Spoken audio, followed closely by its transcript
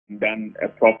done a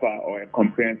proper or a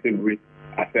comprehensive risk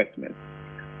assessment.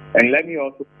 And let me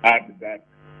also add that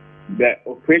the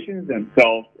operations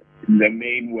themselves, in the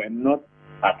main, were not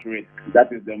at risk.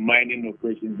 That is, the mining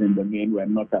operations in the main were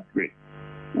not at risk.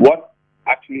 What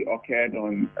actually occurred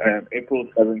on April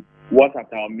 7th was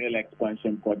at our mill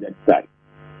expansion project site.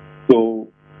 So,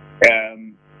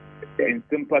 in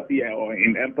sympathy or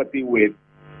in empathy with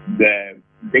the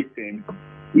victims,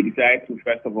 we decided to,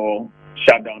 first of all,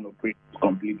 shut down operations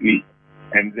completely,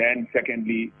 and then,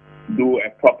 secondly, do a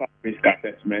proper risk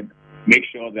assessment, make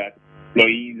sure that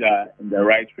employees are in the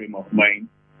right frame of mind.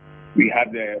 We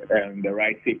have the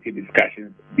right safety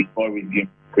discussions before resuming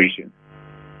operations.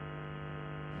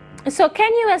 So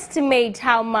can you estimate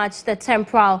how much the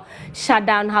temporal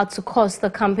shutdown had to cost the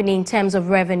company in terms of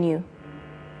revenue?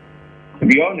 To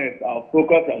be honest, our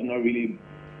focus has not really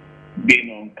been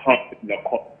on counting the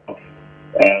cost of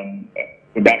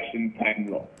production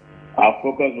time loss. Our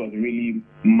focus was really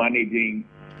managing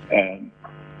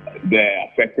the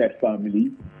affected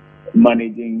family,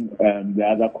 managing the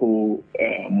other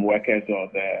co-workers or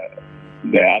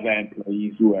the other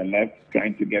employees who were left,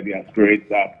 trying to get their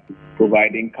spirits up,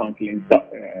 providing counseling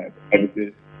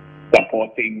services,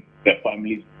 supporting the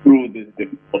families through this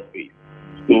difficult phase.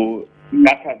 So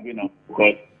that has been our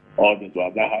focus all this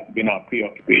while. That has been our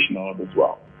preoccupation all this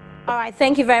while. All right,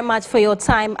 thank you very much for your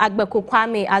time.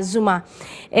 Akuapem Azuma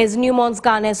is Newmount's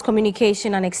Ghana's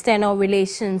Communication and External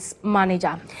Relations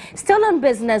Manager. Still in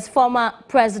business, former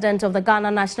president of the Ghana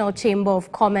National Chamber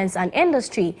of Commerce and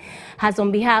Industry has,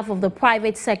 on behalf of the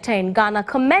private sector in Ghana,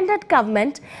 commended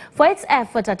government for its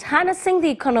effort at harnessing the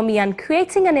economy and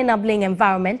creating an enabling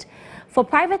environment for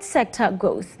private sector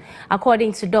growth.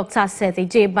 According to Dr. Seth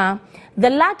Ejeba, the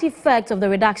lagged effect of the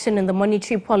reduction in the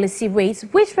monetary policy rates,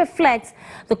 which reflects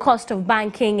the cost of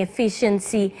banking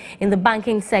efficiency in the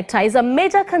banking sector, is a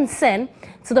major concern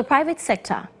to the private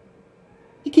sector.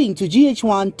 Speaking to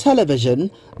GH1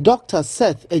 television, Dr.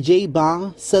 Seth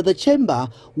Ejeba said the chamber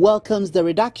welcomes the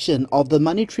reduction of the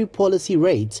monetary policy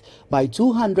rate by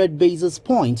 200 basis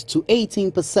points to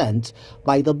 18%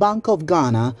 by the Bank of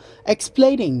Ghana,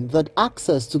 explaining that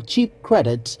access to cheap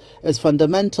credit is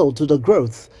fundamental to the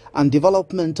growth and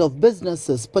development of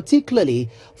businesses, particularly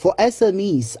for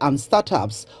SMEs and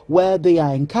startups, where they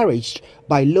are encouraged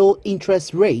by low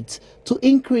interest rates to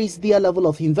increase their level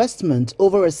of investment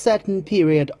over a certain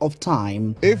period of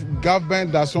time. If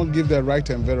government does not give the right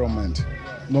environment,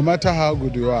 no matter how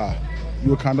good you are,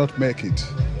 you cannot make it.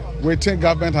 We think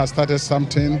government has started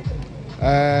something.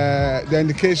 The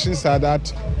indications are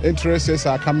that interest rates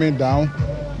are coming down.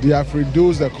 They have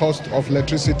reduced the cost of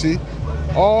electricity.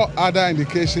 All other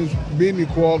indications being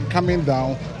equal, coming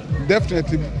down,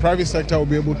 definitely private sector will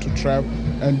be able to thrive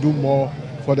and do more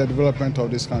for the development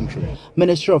of this country.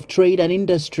 Minister of Trade and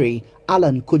Industry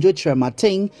Alan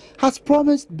Kojotra-Mating has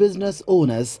promised business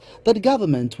owners that the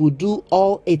government will do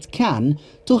all it can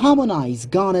to harmonize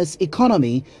Ghana's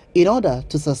economy in order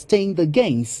to sustain the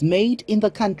gains made in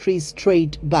the country's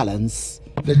trade balance.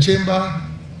 The Chamber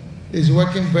is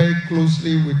working very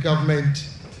closely with government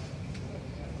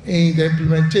in the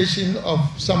implementation of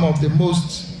some of the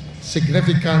most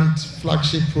significant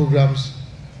flagship programs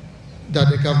that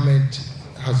the government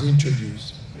has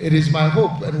introduced. It is my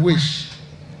hope and wish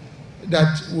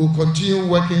that we'll continue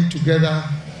working together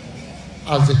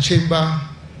as the Chamber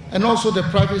and also the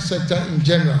private sector in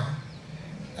general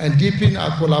and deepen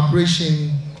our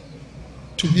collaboration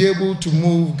to be able to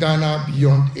move Ghana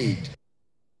beyond aid.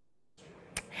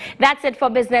 That's it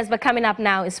for business, but coming up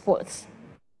now is sports.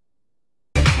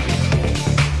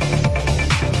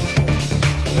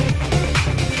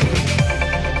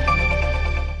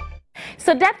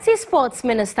 So Deputy Sports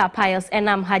Minister Pius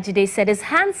Enam Hajide said his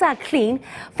hands are clean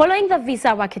following the visa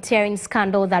racketeering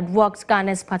scandal that rocked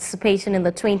Ghana's participation in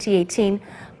the 2018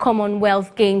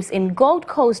 Commonwealth Games in Gold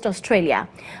Coast, Australia.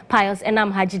 Pius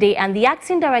Enam Hajide and the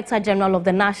Acting Director General of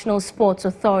the National Sports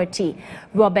Authority,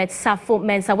 Robert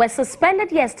Safo-Mensah, were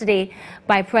suspended yesterday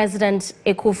by President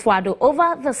Akufo-Addo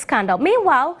over the scandal.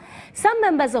 Meanwhile, some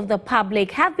members of the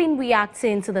public have been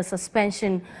reacting to the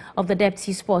suspension of the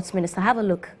Deputy Sports Minister. Have a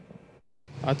look.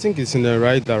 I think it's in the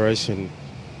right direction,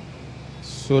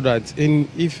 so that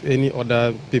if any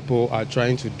other people are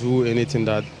trying to do anything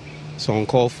that's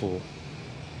uncalled for,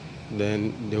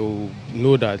 then they will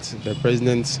know that the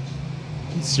president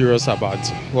is serious about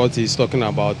what he's talking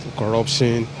about,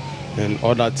 corruption and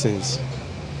other things.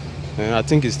 And I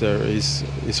think it's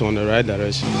on the right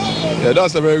direction. Yeah,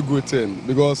 that's a very good thing,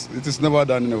 because it is never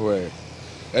done anywhere.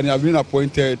 And I've been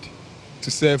appointed to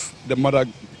serve the mother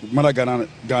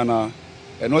Ghana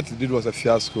and what he did was a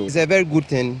fiasco. It's a very good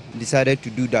thing decided to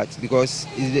do that because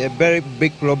it's a very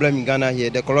big problem in Ghana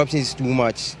here. The corruption is too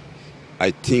much.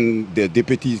 I think the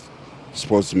deputy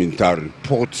sports minister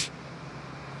report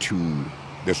to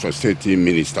the society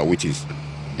minister, which is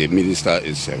the minister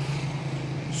itself.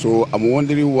 So I'm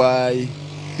wondering why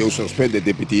they will suspend the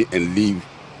deputy and leave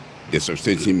the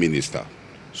society minister.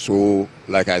 So,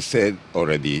 like I said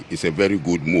already, it's a very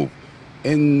good move.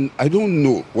 And I don't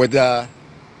know whether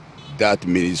that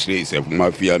ministry is a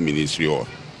mafia ministry or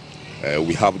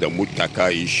we have the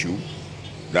Mutaka issue,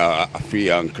 the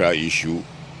African Twi issue.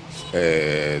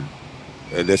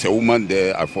 There's a woman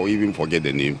there, I even forget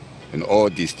the name, and all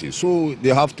these things. So they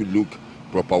have to look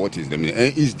proper what is the meaning.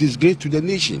 And it's disgrace to the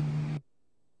nation.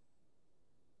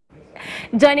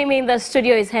 Joining me in the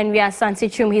studio is Henry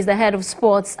Asante. He's the head of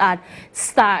sports at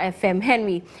Star FM.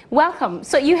 Henry, welcome.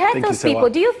 So you heard those people.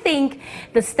 Do you think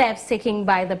the steps taken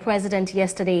by the president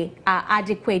yesterday are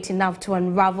adequate enough to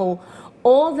unravel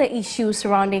all the issues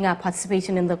surrounding our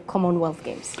participation in the Commonwealth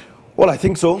Games? Well, I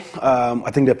think so.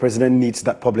 I think the president needs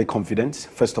that public confidence,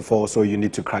 first of all, so you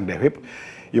need to crack the whip.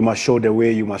 You must show the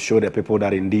way, you must show the people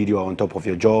that indeed you are on top of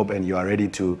your job and you are ready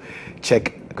to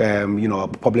check,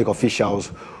 public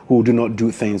officials who do not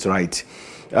do things right.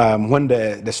 When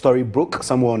the story broke,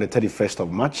 somewhere on the 31st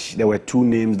of March, there were two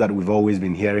names that we've always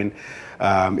been hearing.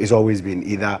 It's always been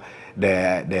either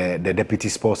the deputy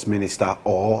sports minister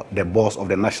or the boss of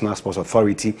the National Sports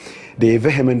Authority. They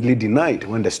vehemently denied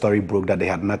when the story broke that they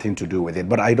had nothing to do with it.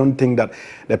 But I don't think that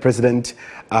the president,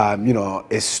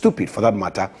 is stupid for that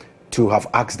matter to have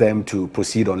asked them to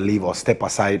proceed on leave or step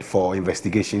aside for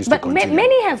investigations to continue.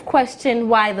 Many have questioned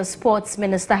why the sports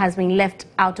minister has been left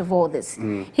out of all this.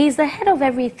 He's the head of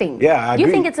everything. Yeah, I agree.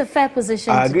 You think it's a fair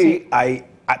position I agree. to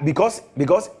take? Because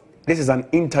this is an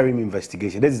interim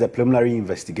investigation. This is a preliminary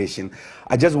investigation.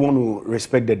 I just want to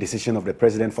respect the decision of the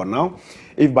president for now.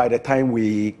 If by the time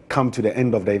we come to the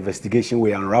end of the investigation,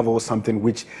 we unravel something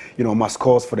which, must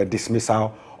cause for the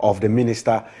dismissal of the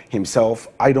minister himself,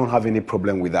 I don't have any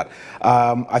problem with that.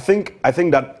 I think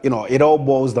that it all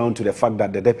boils down to the fact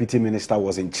that the deputy minister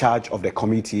was in charge of the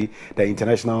committee, the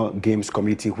International Games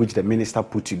Committee, which the minister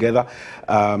put together.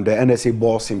 The NSA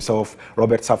boss himself,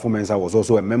 Robert Safo-Mensah, was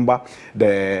also a member.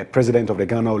 The president of the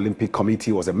Ghana Olympic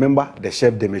Committee was a member. The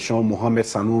chef de mission, Mohamed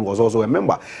Sanoun, was also a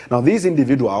member. Now, these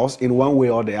individuals, in one way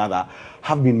or the other,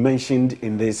 have been mentioned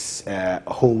in this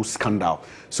whole scandal.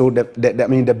 So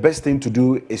the best thing to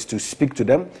do is to speak to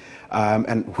them,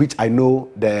 and which I know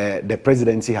the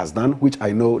presidency has done, which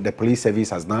I know the police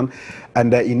service has done,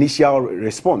 and the initial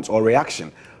response or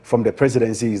reaction from the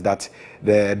presidency is that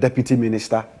the deputy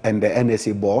minister and the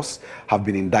NSA boss have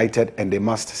been indicted and they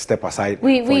must step aside.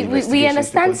 We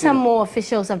understand some more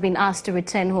officials have been asked to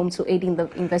return home to aid in the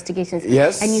investigations.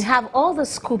 Yes. And you have all the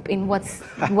scoop in what's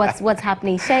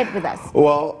happening. Share it with us.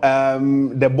 Well,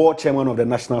 the board chairman of the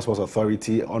National Sports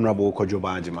Authority, Honorable Kojo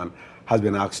Banjiman, has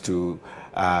been asked to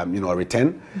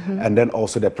return. And then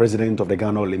also the president of the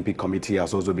Ghana Olympic Committee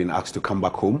has also been asked to come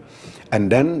back home. And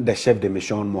then the chef de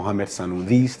mission, Mohamed Sanoun.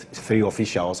 These three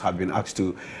officials have been asked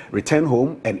to return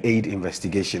home and aid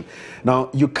investigation. Now,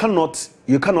 you cannot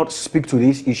speak to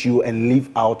this issue and leave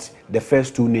out the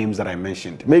first two names that I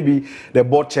mentioned. Maybe the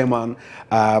board chairman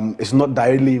is not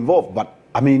directly involved, but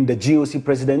I mean, the GOC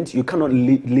president, you cannot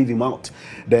leave him out.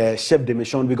 The chef de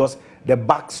mission, because the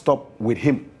buck stops with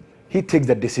him. He takes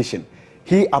the decision.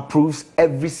 He approves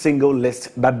every single list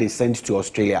that they send to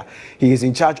Australia. He is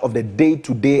in charge of the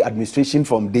day-to-day administration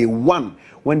from day one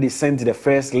when they sent the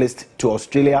first list to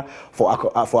Australia for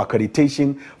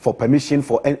accreditation, for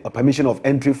permission of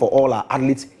entry for all our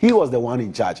athletes. He was the one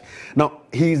in charge. Now,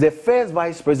 he is the first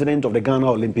vice president of the Ghana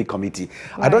Olympic Committee.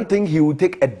 Right. I don't think he will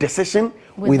take a decision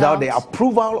without the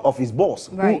approval of his boss,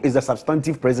 who is the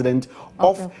substantive president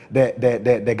of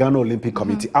the Ghana Olympic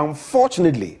Committee.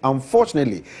 Unfortunately,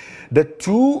 the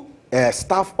two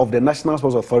staff of the National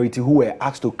Sports Authority who were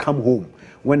asked to come home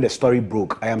when the story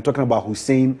broke, I am talking about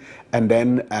Hussein and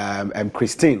then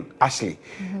Christine Ashley.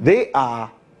 They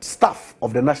are staff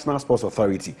of the National Sports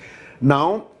Authority.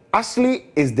 Now, Ashley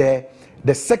is the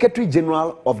Secretary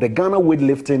General of the Ghana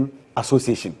Weightlifting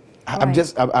Association.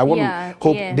 Right. I want to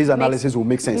hope this analysis will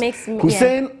make sense.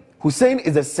 Hussein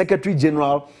is the Secretary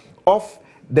General of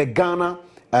the Ghana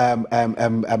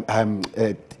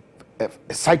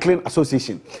Cycling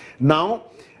Association. Now,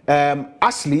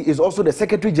 Ashley is also the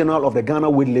Secretary General of the Ghana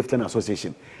Weightlifting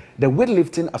Association. The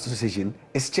Weightlifting Association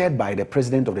is chaired by the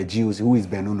president of the GOC, who is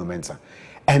Benunu Mensah.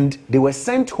 And they were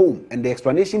sent home, and the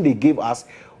explanation they gave us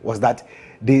was that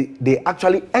they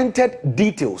actually entered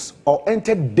details or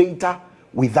entered data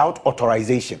without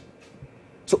authorization.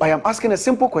 So I am asking a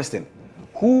simple question.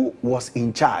 who was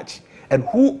in charge and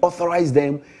who authorized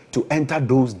them to enter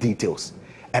those details.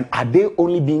 And are they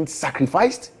only being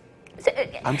sacrificed?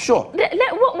 I'm sure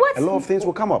a lot of things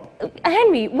will come up.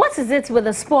 Henry, what is it with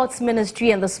the sports ministry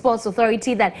and the sports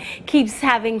authority that keeps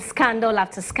having scandal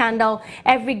after scandal?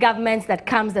 Every government that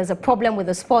comes, there's a problem with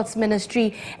the sports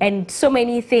ministry and so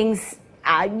many things.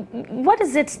 What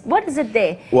is it? What is it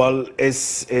there? Well,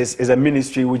 it's a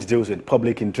ministry which deals with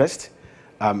public interest.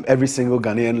 Every single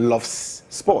Ghanaian loves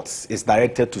sports. It's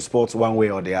directed to sports one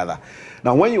way or the other.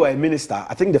 Now, when you are a minister,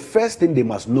 I think the first thing they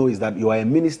must know is that you are a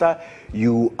minister,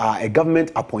 you are a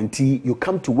government appointee, you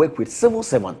come to work with civil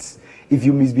servants. If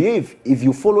you misbehave, if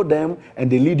you follow them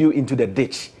and they lead you into the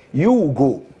ditch, you will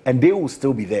go and they will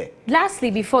still be there. Lastly,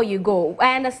 before you go,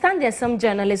 I understand there's some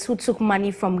journalists who took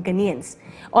money from Ghanaians,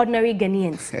 ordinary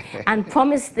Ghanaians, and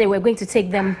promised they were going to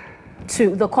take them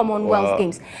to the Commonwealth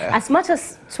Games. As much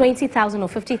as 20,000 or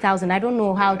 50,000, I don't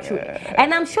know how true.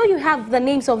 And I'm sure you have the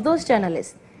names of those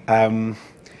journalists. The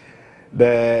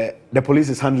police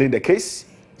is handling the case.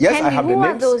 Yes, Henry, I have the names.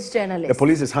 Who are those journalists? The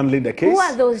police is handling the case. Who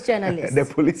are those journalists? The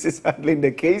police is handling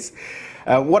the case.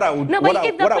 What I would, no, but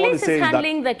if the police is handling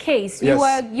handling the case,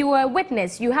 yes. you were a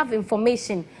witness, you have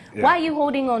information. Yeah. Why are you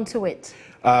holding on to it?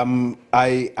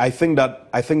 I think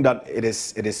that it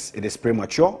is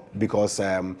premature because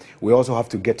we also have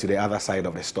to get to the other side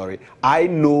of the story. I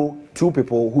know two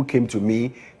people who came to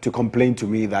me to complain to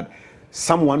me that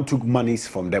someone took monies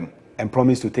from them and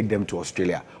promised to take them to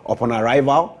Australia. Upon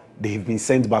arrival, they've been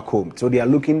sent back home. So they are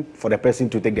looking for the person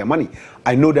to take their money.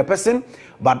 I know the person,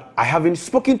 but I haven't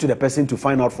spoken to the person to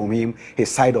find out from him his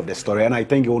side of the story. And I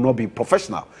think it will not be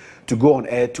professional to go on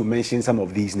air to mention some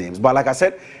of these names. But like I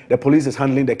said, the police is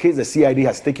handling the case. The CID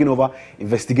has taken over.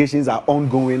 Investigations are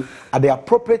ongoing. At the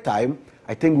appropriate time,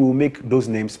 I think we will make those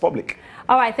names public.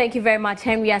 All right, thank you very much.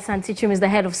 Henry Asante is the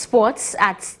head of sports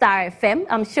at Star FM.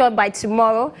 I'm sure by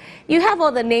tomorrow you have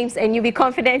all the names and you'll be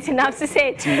confident enough to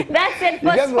say, that's it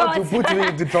for sports. You just want to put me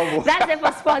into trouble. That's it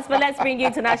for sports, but let's bring you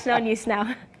international news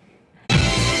now.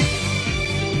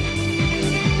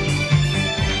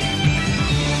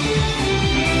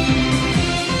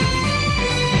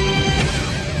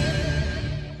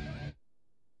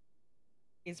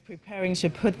 Is preparing to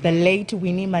put the late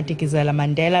Winnie Madikizela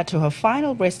Mandela to her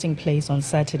final resting place on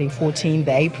Saturday, 14th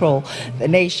April. The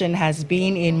nation has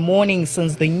been in mourning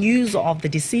since the news of the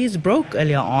decease broke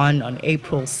earlier on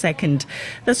April 2nd.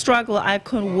 The struggle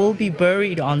icon will be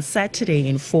buried on Saturday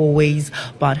in 4 ways,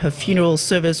 but her funeral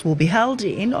service will be held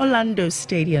in Orlando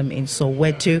Stadium in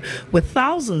Soweto, with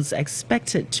thousands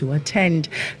expected to attend.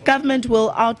 Government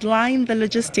will outline the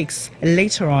logistics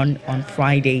later on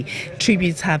Friday.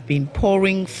 Tributes have been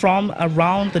pouring from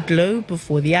around the globe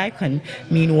before the icon.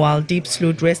 Meanwhile, Deep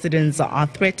Sloot residents are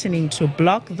threatening to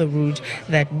block the route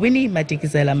that Winnie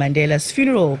Madikizela Mandela's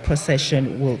funeral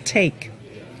procession will take.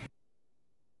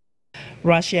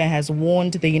 Russia has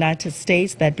warned the United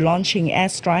States that launching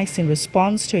airstrikes in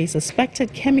response to a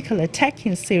suspected chemical attack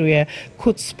in Syria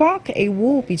could spark a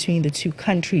war between the two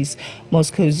countries.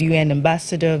 Moscow's UN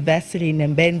ambassador Vasily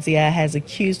Nebenzia has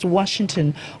accused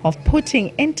Washington of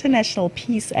putting international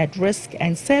peace at risk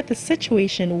and said the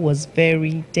situation was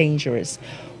very dangerous.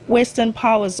 Western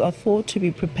powers are thought to be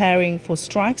preparing for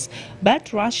strikes,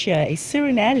 but Russia, a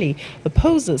Syrian ally,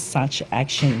 opposes such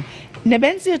action.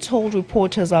 Nebenzia told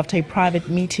reporters after a private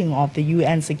meeting of the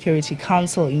UN Security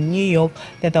Council in New York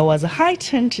that there was a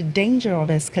heightened danger of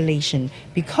escalation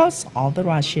because of the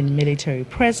Russian military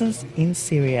presence in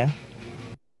Syria.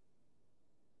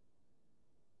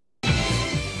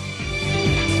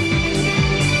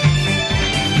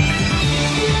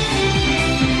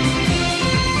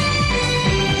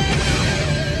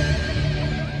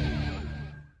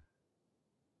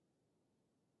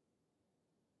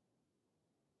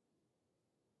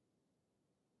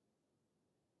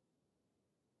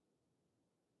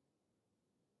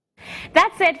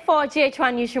 That's it for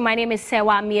GH1 Newsroom. My name is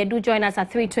Sewa Mia. Do join us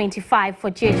at 3:25 for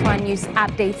GH1 News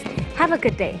updates. Have a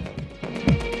good day.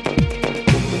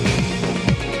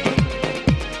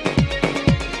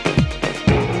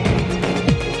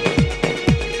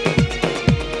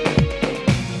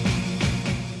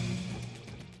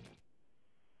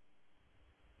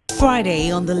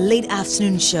 Friday on the late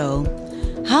afternoon show.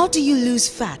 How do you lose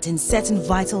fat in certain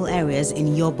vital areas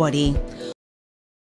in your body?